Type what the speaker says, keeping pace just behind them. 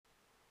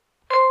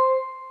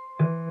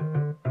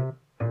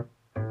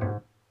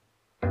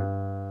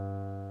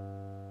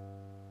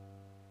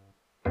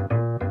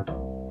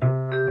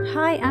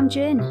Hi, I'm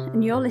Jane,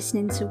 and you're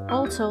listening to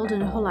All Told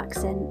in a Hull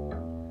Accent,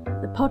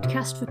 the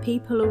podcast for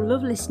people who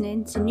love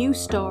listening to new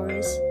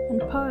stories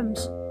and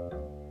poems.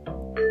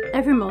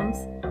 Every month,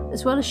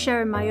 as well as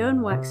sharing my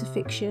own works of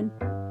fiction,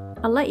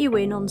 I'll let you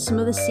in on some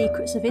of the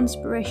secrets of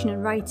inspiration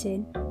and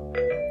writing,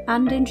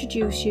 and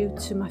introduce you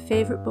to my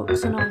favourite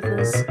books and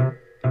authors.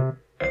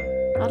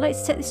 I'd like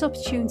to take this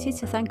opportunity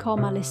to thank all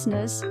my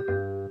listeners.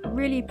 I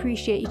really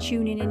appreciate you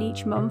tuning in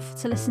each month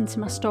to listen to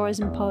my stories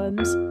and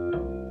poems,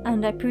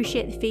 and I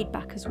appreciate the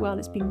feedback as well.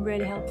 It's been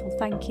really helpful,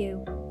 thank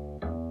you.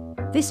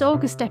 This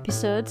August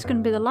episode is going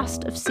to be the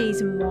last of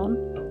Season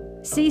 1.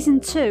 Season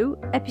 2,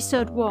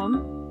 Episode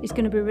 1, is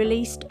going to be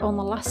released on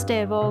the last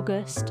day of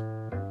August.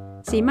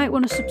 So you might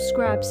want to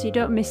subscribe so you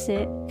don't miss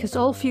it, because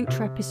all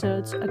future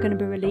episodes are going to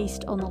be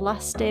released on the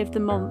last day of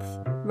the month,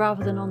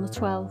 rather than on the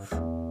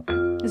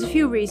 12th. There's a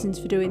few reasons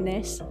for doing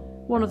this.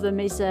 One of them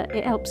is that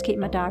it helps keep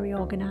my diary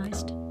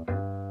organised.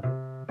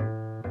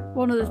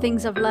 One of the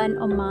things I've learned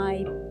on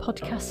my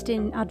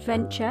podcasting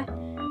adventure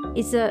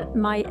is that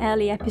my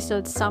early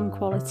episode sound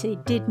quality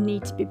did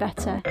need to be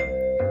better.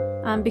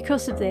 And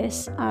because of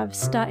this, I've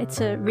started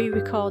to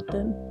re-record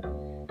them.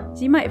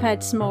 So you might have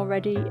heard some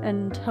already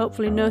and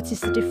hopefully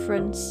noticed the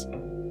difference.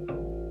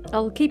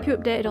 I'll keep you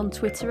updated on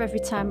Twitter every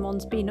time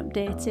one's been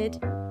updated.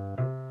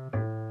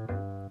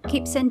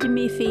 Keep sending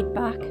me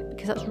feedback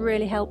because that's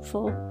really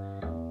helpful.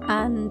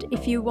 And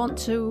if you want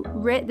to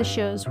rate the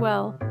show as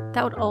well,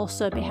 that would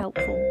also be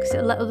helpful because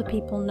it'll let other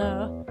people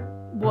know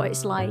what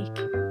it's like.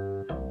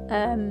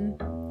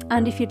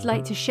 And if you'd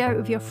like to share it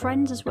with your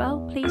friends as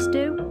well, please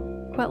do.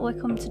 Quite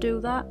welcome to do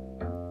that.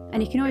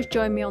 And you can always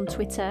join me on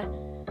Twitter,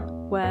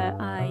 where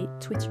I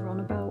Twitter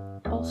on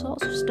about all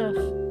sorts of stuff.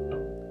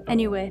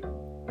 Anyway,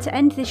 to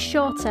end this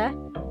shorter,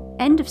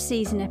 end of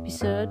season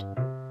episode,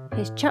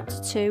 here's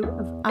Chapter 2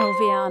 of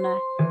Alviana.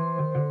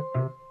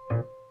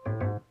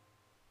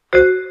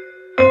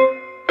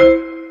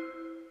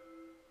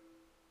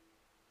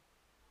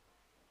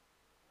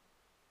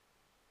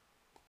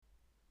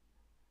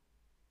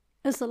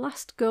 As the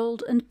last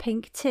gold and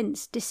pink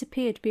tints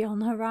disappeared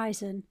beyond the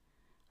horizon,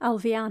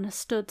 Alviana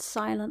stood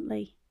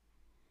silently,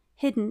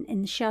 hidden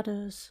in the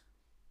shadows.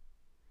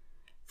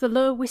 The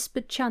low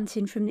whispered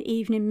chanting from the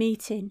evening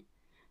meeting,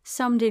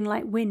 sounding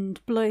like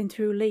wind blowing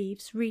through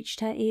leaves,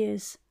 reached her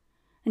ears,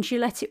 and she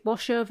let it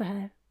wash over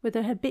her with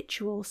her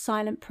habitual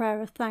silent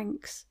prayer of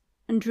thanks,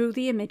 and drew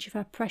the image of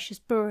her precious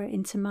Burra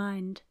into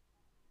mind.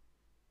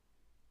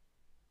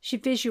 She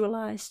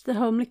visualised the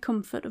homely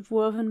comfort of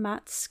woven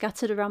mats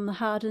scattered around the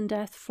hardened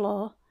earth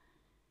floor,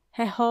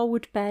 her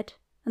Horwood bed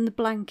and the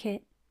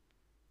blanket,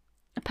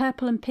 a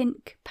purple and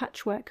pink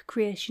patchwork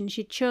creation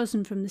she'd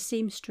chosen from the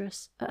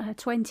seamstress at her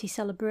 20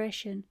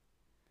 celebration.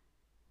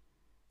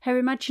 Her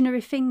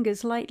imaginary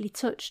fingers lightly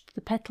touched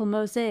the petal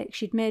mosaic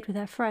she'd made with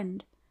her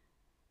friend,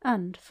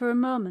 and, for a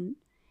moment,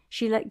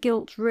 she let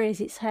guilt raise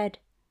its head.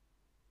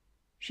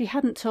 She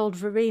hadn't told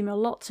Verema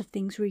lots of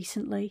things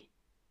recently,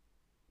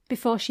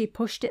 before she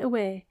pushed it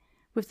away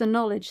with the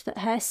knowledge that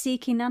her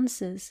seeking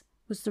answers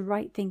was the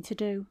right thing to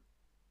do.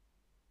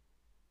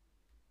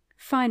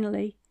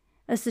 Finally,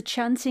 as the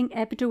chanting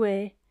ebbed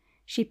away,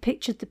 she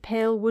pictured the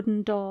pale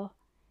wooden door,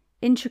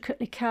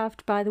 intricately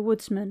carved by the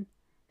woodsman,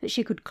 that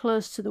she could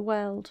close to the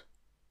world.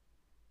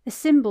 A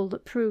symbol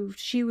that proved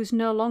she was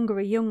no longer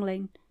a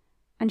youngling,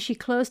 and she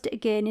closed it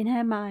again in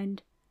her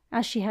mind,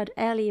 as she had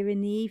earlier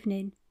in the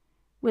evening,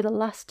 with a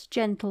last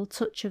gentle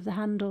touch of the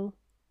handle.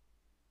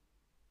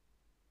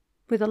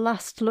 With a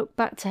last look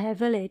back to her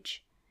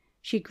village,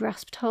 she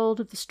grasped hold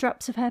of the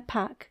straps of her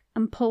pack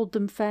and pulled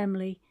them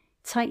firmly,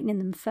 tightening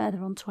them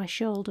further onto her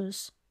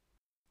shoulders.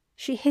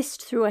 She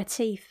hissed through her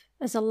teeth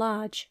as a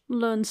large,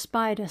 lone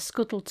spider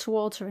scuttled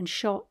towards her and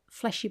shot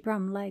fleshy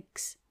brown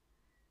legs.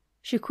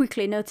 She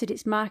quickly noted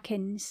its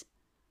markings,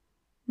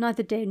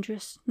 neither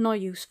dangerous nor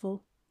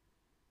useful,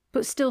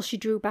 but still she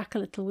drew back a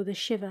little with a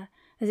shiver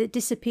as it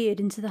disappeared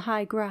into the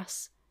high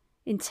grass,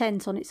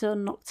 intent on its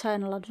own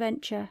nocturnal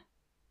adventure.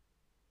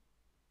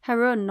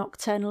 Her own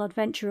nocturnal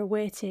adventure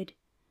awaited,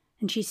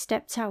 and she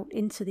stepped out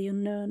into the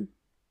unknown.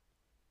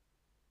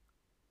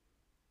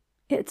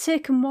 It had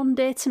taken 1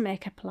 day to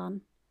make her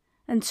plan,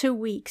 and 2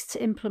 weeks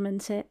to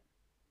implement it.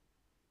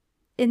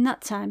 In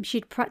that time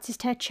she'd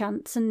practised her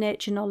chants and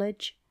nature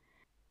knowledge,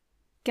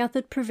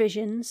 gathered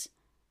provisions,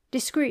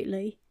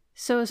 discreetly,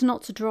 so as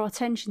not to draw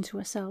attention to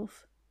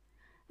herself,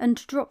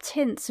 and dropped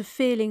hints of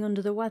feeling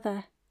under the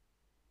weather.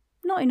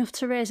 Not enough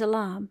to raise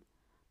alarm,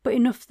 but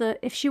enough that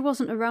if she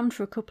wasn't around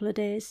for a couple of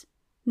days,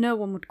 no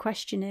one would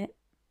question it.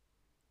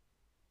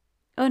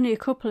 Only a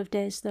couple of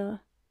days, though.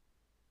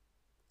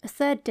 A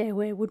 3rd day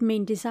away would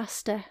mean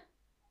disaster.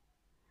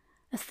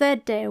 A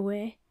 3rd day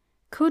away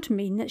could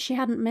mean that she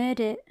hadn't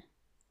made it.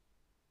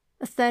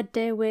 A 3rd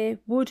day away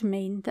would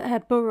mean that her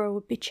burrow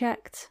would be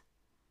checked.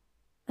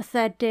 A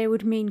 3rd day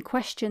would mean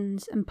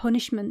questions and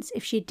punishments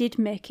if she did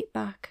make it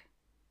back.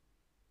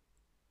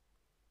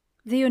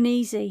 The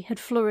uneasy had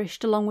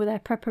flourished along with her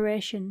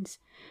preparations,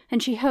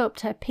 and she hoped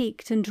her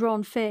peaked and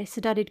drawn face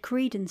had added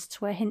credence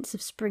to her hints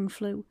of spring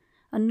flu,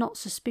 and not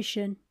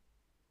suspicion.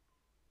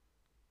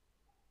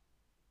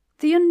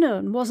 The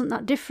unknown wasn't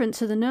that different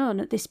to the known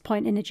at this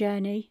point in her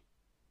journey.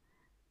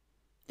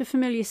 The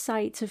familiar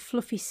sight of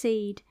fluffy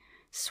seed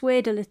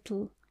swayed a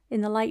little in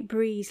the light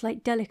breeze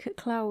like delicate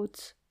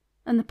clouds,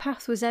 and the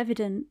path was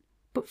evident,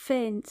 but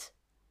faint,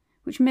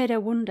 which made her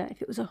wonder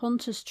if it was a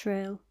hunter's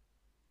trail.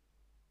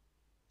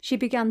 She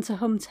began to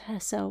hum to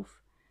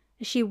herself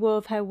as she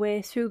wove her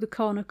way through the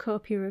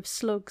cornucopia of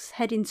slugs,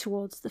 heading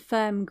towards the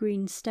firm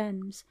green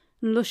stems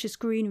and luscious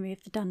greenery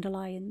of the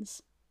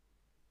dandelions.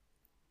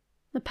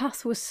 The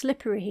path was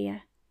slippery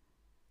here,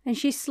 and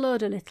she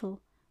slowed a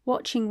little,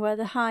 watching where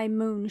the high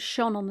moon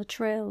shone on the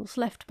trails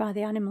left by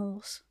the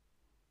animals.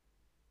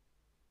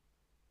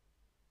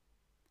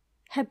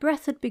 Her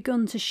breath had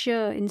begun to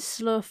show in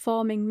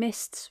slow-forming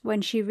mists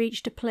when she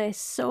reached a place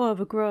so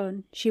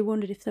overgrown she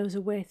wondered if there was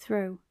a way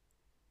through.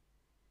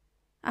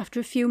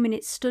 After a few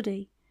minutes'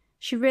 study,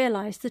 she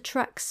realised the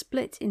tracks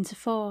split into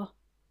 4,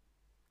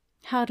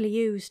 hardly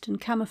used and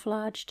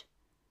camouflaged.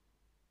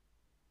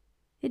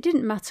 It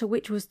didn't matter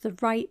which was the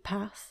right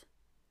path.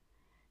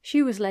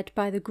 She was led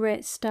by the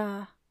Great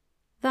Star.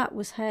 That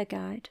was her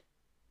guide,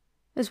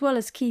 as well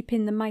as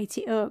keeping the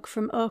mighty oak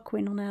from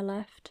Oakwyn on her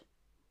left.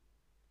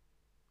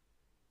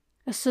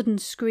 A sudden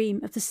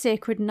scream of the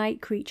sacred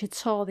night creature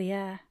tore the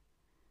air.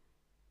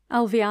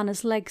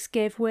 Alviana's legs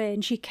gave way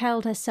and she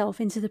curled herself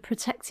into the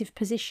protective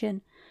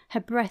position, her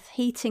breath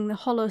heating the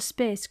hollow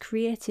space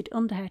created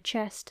under her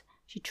chest.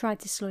 She tried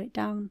to slow it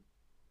down.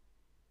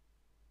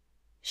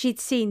 She'd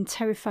seen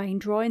terrifying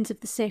drawings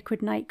of the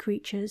sacred night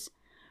creatures,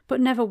 but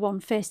never one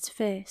face to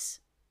face.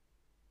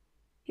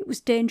 It was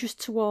dangerous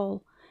to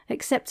all,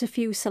 except a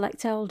few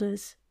select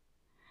elders,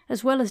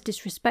 as well as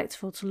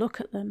disrespectful to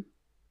look at them.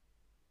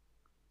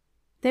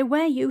 They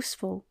were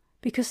useful,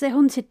 because they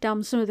hunted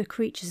down some of the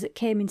creatures that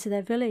came into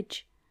their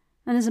village,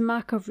 and as a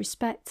mark of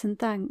respect and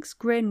thanks,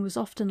 grain was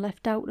often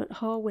left out at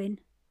Horwyn.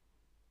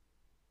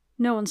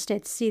 No one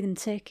stayed to see them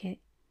take it,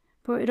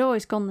 but it had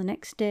always gone the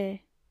next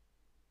day.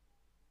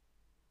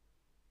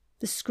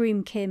 The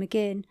scream came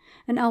again,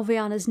 and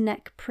Alviana's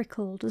neck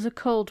prickled as a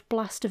cold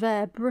blast of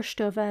air brushed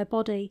over her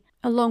body,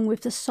 along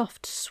with the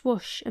soft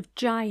swoosh of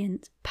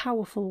giant,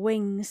 powerful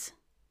wings.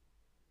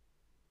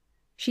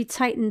 She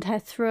tightened her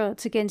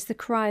throat against the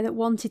cry that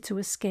wanted to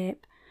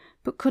escape,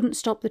 but couldn't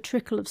stop the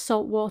trickle of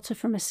salt water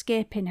from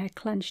escaping her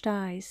clenched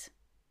eyes.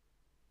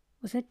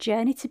 Was her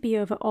journey to be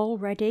over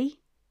already?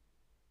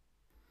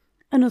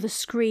 Another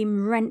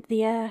scream rent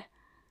the air,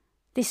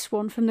 this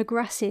one from the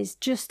grasses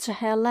just to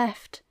her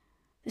left,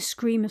 the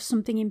scream of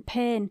something in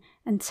pain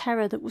and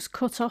terror that was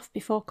cut off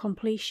before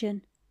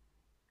completion,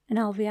 and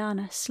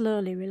Alviana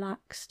slowly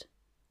relaxed.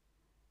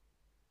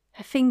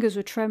 Her fingers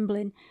were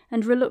trembling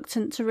and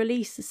reluctant to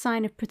release the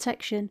sign of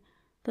protection,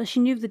 though she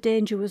knew the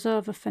danger was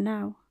over for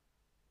now.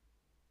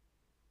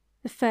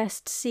 The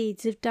first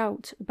seeds of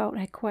doubt about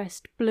her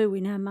quest blew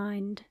in her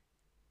mind.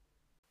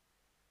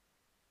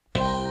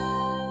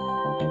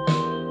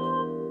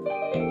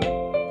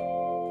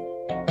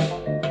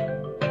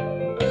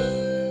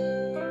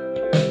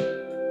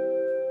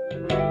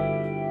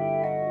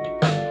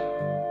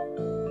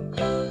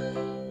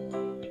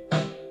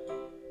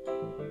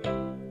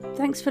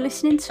 Thanks for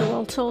listening to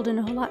All Told in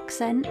a Hull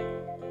Accent.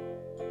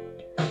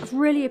 I've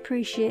really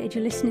appreciated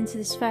you listening to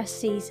this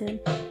first season.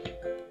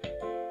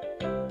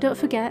 Don't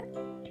forget,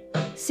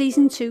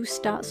 Season 2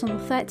 starts on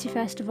the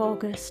 31st of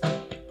August.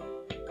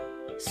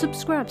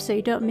 Subscribe so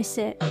you don't miss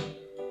it.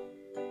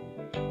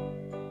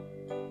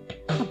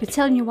 I'll be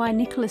telling you why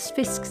Nicholas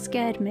Fisk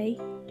scared me,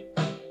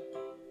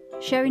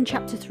 sharing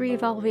Chapter 3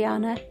 of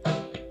Alviana,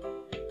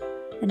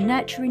 and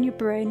nurturing your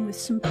brain with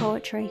some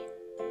poetry.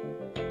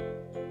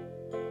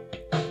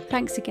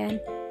 Thanks again.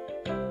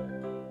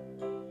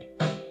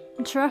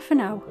 And ta-ra for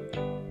now.